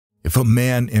If a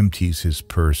man empties his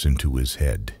purse into his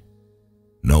head,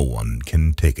 no one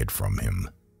can take it from him.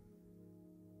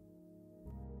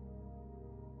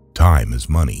 Time is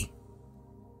money.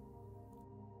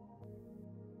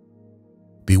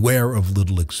 Beware of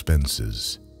little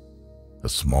expenses. A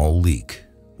small leak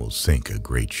will sink a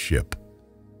great ship.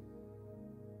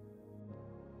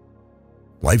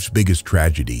 Life's biggest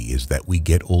tragedy is that we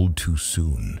get old too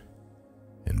soon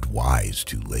and wise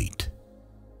too late.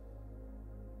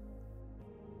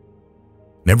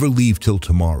 Never leave till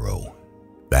tomorrow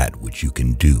that which you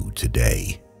can do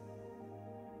today.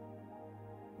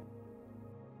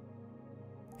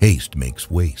 Haste makes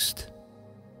waste.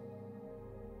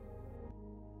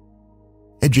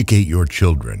 Educate your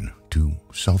children to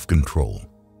self-control,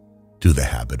 to the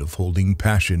habit of holding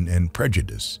passion and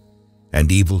prejudice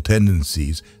and evil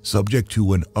tendencies subject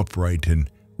to an upright and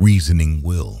reasoning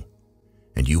will,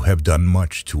 and you have done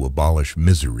much to abolish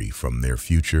misery from their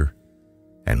future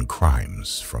and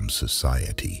crimes from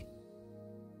society.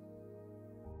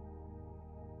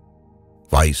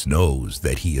 Vice knows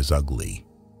that he is ugly,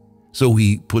 so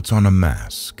he puts on a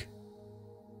mask.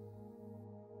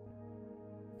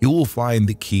 You will find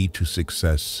the key to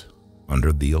success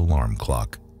under the alarm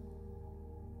clock.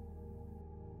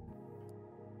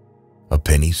 A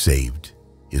penny saved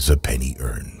is a penny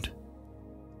earned.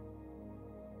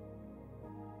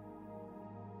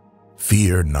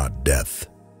 Fear not death,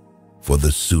 for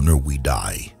the sooner we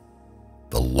die,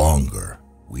 the longer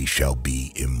we shall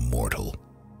be immortal.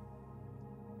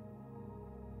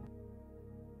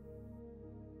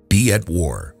 Be at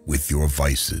war with your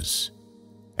vices,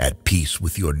 at peace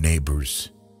with your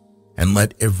neighbors, and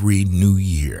let every new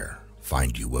year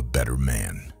find you a better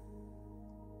man.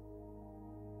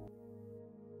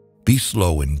 Be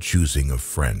slow in choosing a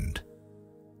friend,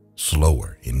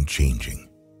 slower in changing.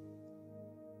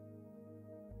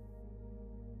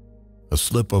 A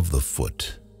slip of the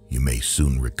foot you may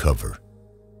soon recover,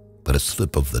 but a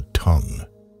slip of the tongue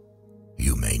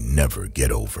you may never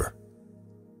get over.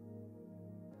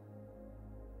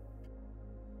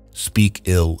 Speak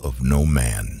ill of no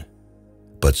man,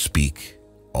 but speak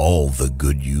all the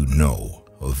good you know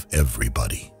of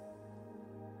everybody.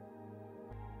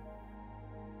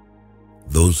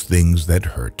 Those things that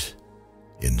hurt,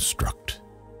 instruct.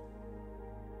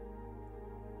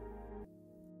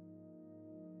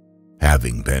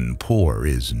 Having been poor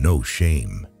is no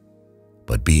shame,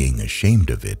 but being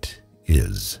ashamed of it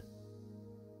is.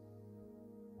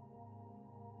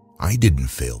 I didn't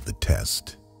fail the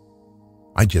test.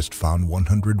 I just found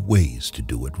 100 ways to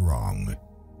do it wrong.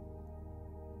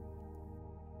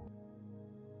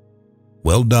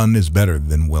 Well done is better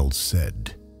than well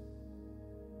said.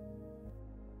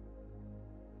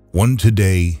 One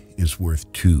today is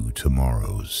worth 2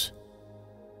 tomorrows.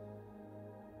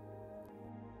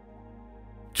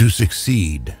 To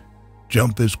succeed,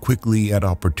 jump as quickly at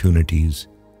opportunities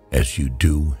as you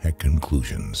do at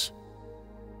conclusions.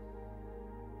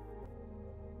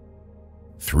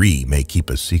 3 may keep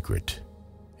a secret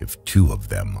if 2 of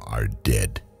them are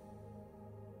dead.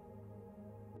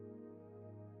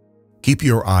 Keep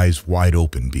your eyes wide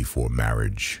open before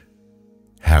marriage,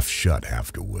 half shut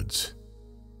afterwards.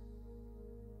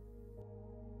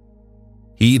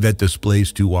 He that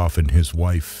displays too often his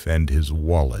wife and his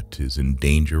wallet is in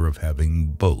danger of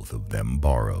having both of them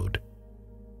borrowed.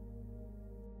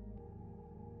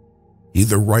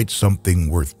 Either write something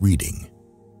worth reading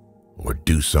or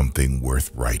do something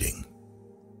worth writing.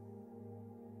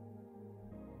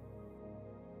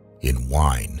 In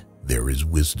wine there is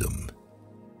wisdom.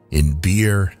 In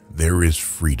beer there is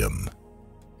freedom.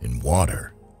 In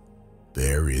water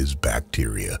there is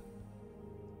bacteria.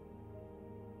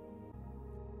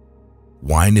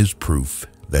 Wine is proof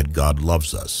that God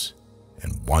loves us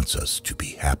and wants us to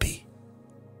be happy.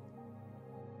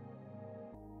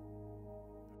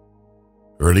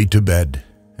 Early to bed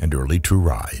and early to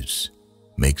rise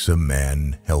makes a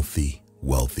man healthy,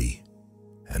 wealthy,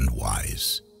 and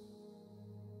wise.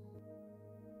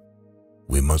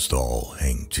 We must all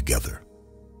hang together,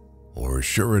 or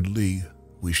assuredly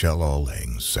we shall all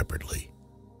hang separately.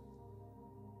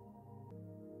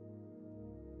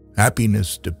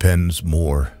 Happiness depends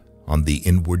more on the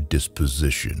inward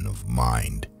disposition of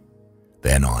mind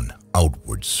than on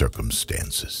outward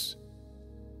circumstances.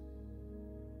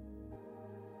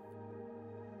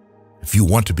 If you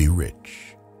want to be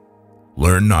rich,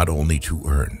 learn not only to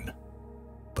earn,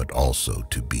 but also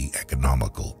to be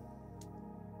economical.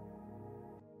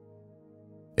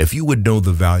 If you would know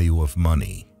the value of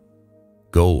money,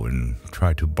 go and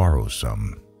try to borrow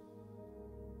some.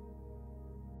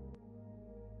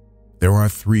 There are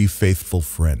 3 faithful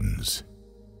friends,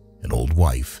 an old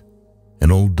wife,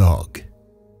 an old dog,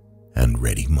 and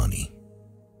ready money.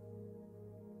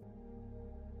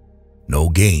 No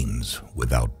gains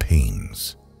without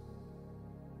pains.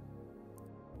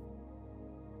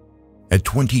 At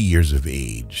 20 years of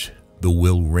age, the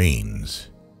will reigns.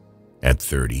 At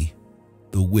 30,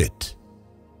 the wit.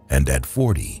 And at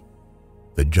 40,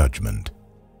 the judgment.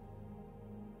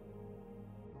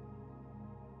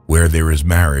 Where there is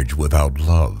marriage without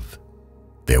love,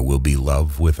 there will be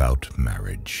love without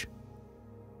marriage.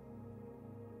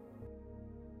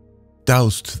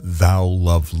 Dost thou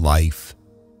love life?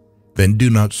 Then do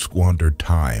not squander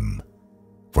time,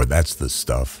 for that's the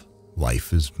stuff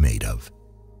life is made of.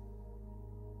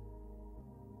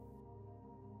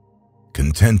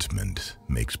 Contentment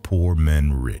makes poor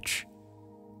men rich.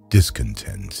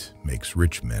 Discontent makes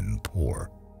rich men poor.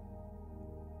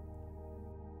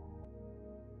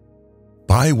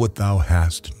 Buy what thou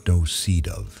hast no seed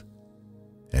of,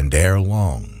 and ere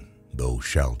long thou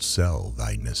shalt sell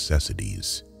thy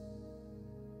necessities.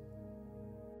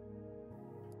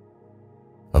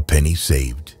 A penny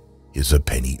saved is a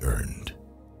penny earned.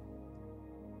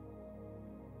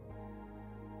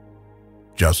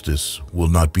 Justice will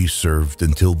not be served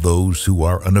until those who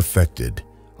are unaffected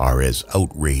are as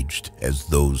outraged as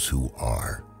those who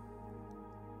are.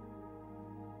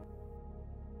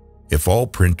 If all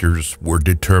printers were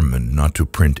determined not to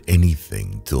print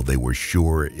anything till they were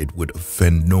sure it would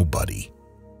offend nobody,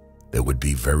 there would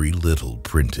be very little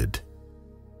printed.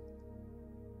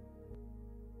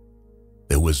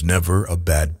 There was never a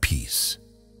bad peace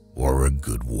or a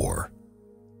good war.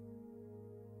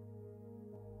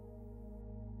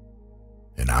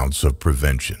 An ounce of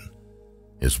prevention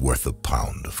is worth a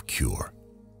pound of cure.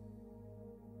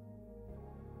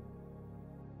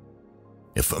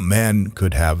 If a man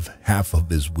could have half of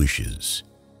his wishes,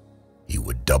 he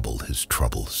would double his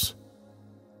troubles.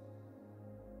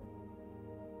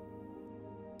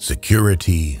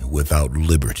 Security without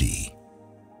liberty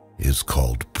is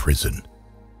called prison.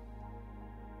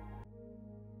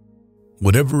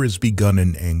 Whatever is begun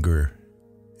in anger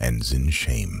ends in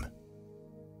shame.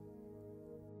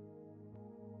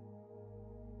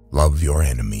 Love your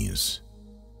enemies,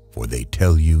 for they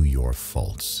tell you your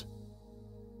faults.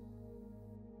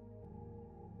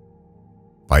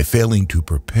 By failing to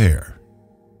prepare,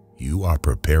 you are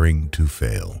preparing to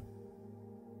fail.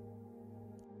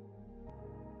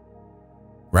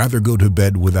 Rather go to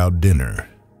bed without dinner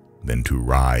than to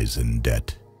rise in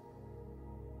debt.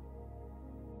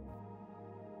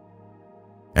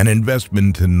 An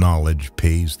investment in knowledge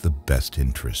pays the best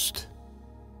interest.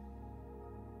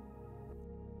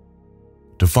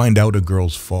 To find out a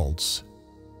girl's faults,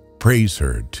 praise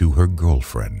her to her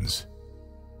girlfriends.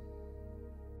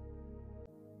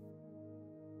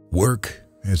 Work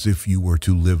as if you were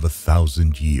to live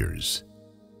 1,000 years.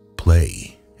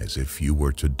 Play as if you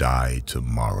were to die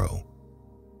tomorrow.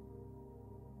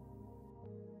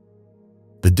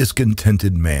 The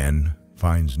discontented man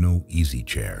finds no easy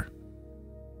chair.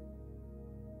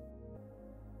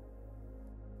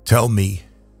 Tell me,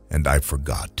 and I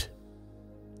forgot.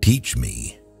 Teach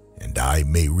me, and I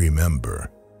may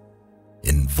remember.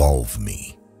 Involve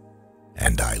me,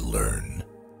 and I learn.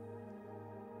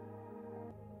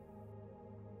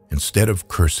 Instead of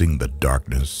cursing the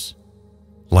darkness,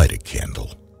 light a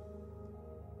candle.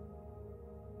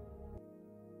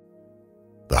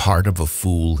 The heart of a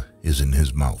fool is in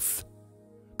his mouth,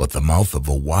 but the mouth of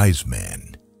a wise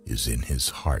man is in his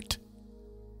heart.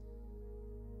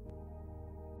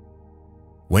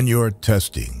 When you're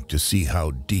testing to see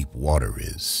how deep water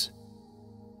is,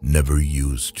 never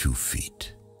use 2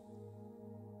 feet.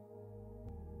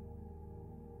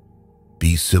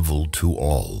 Be civil to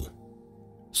all,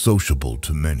 sociable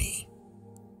to many,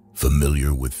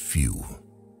 familiar with few,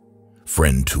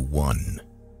 friend to one,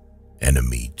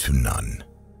 enemy to none.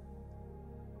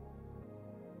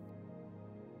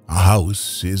 A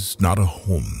house is not a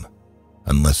home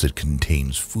unless it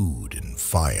contains food and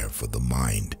fire for the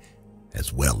mind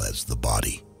as well as the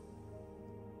body.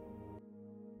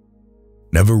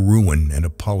 Never ruin an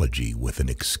apology with an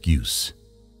excuse.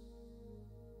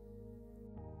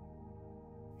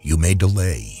 You may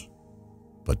delay,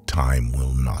 but time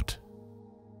will not.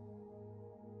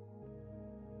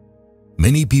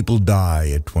 Many people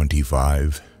die at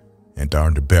 25 and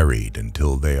aren't buried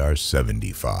until they are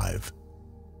 75.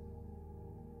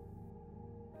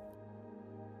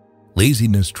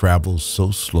 Laziness travels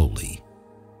so slowly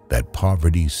that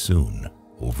poverty soon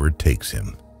overtakes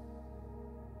him.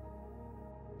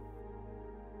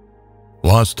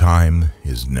 Lost time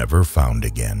is never found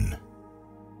again.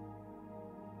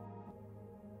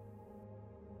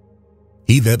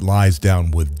 He that lies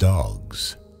down with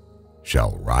dogs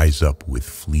shall rise up with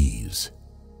fleas.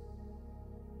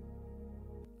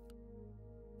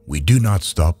 We do not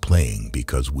stop playing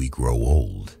because we grow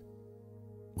old.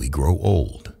 We grow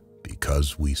old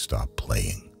because we stop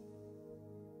playing.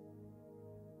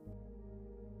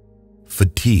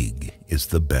 Fatigue is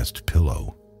the best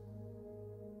pillow.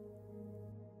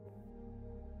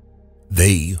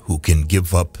 They who can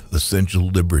give up essential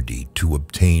liberty to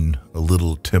obtain a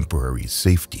little temporary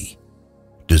safety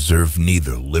deserve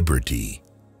neither liberty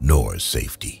nor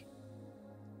safety.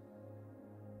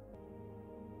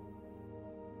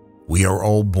 We are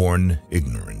all born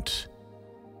ignorant,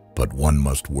 but one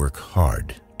must work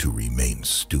hard to remain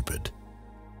stupid.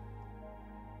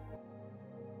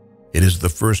 It is the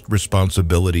first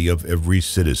responsibility of every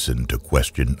citizen to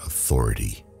question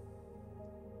authority.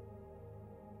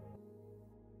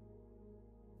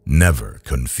 Never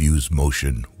confuse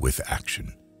motion with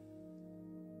action.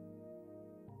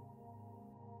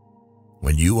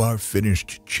 When you are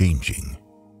finished changing,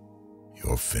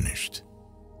 you're finished.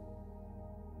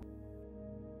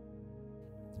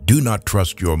 Do not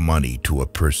trust your money to a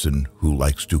person who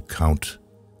likes to count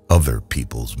other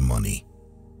people's money.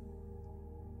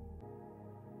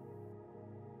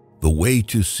 The way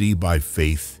to see by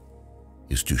faith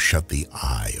is to shut the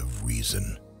eye of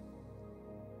reason.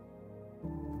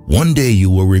 One day you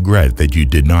will regret that you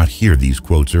did not hear these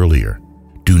quotes earlier.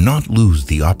 Do not lose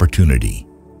the opportunity.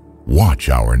 Watch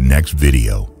our next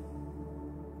video.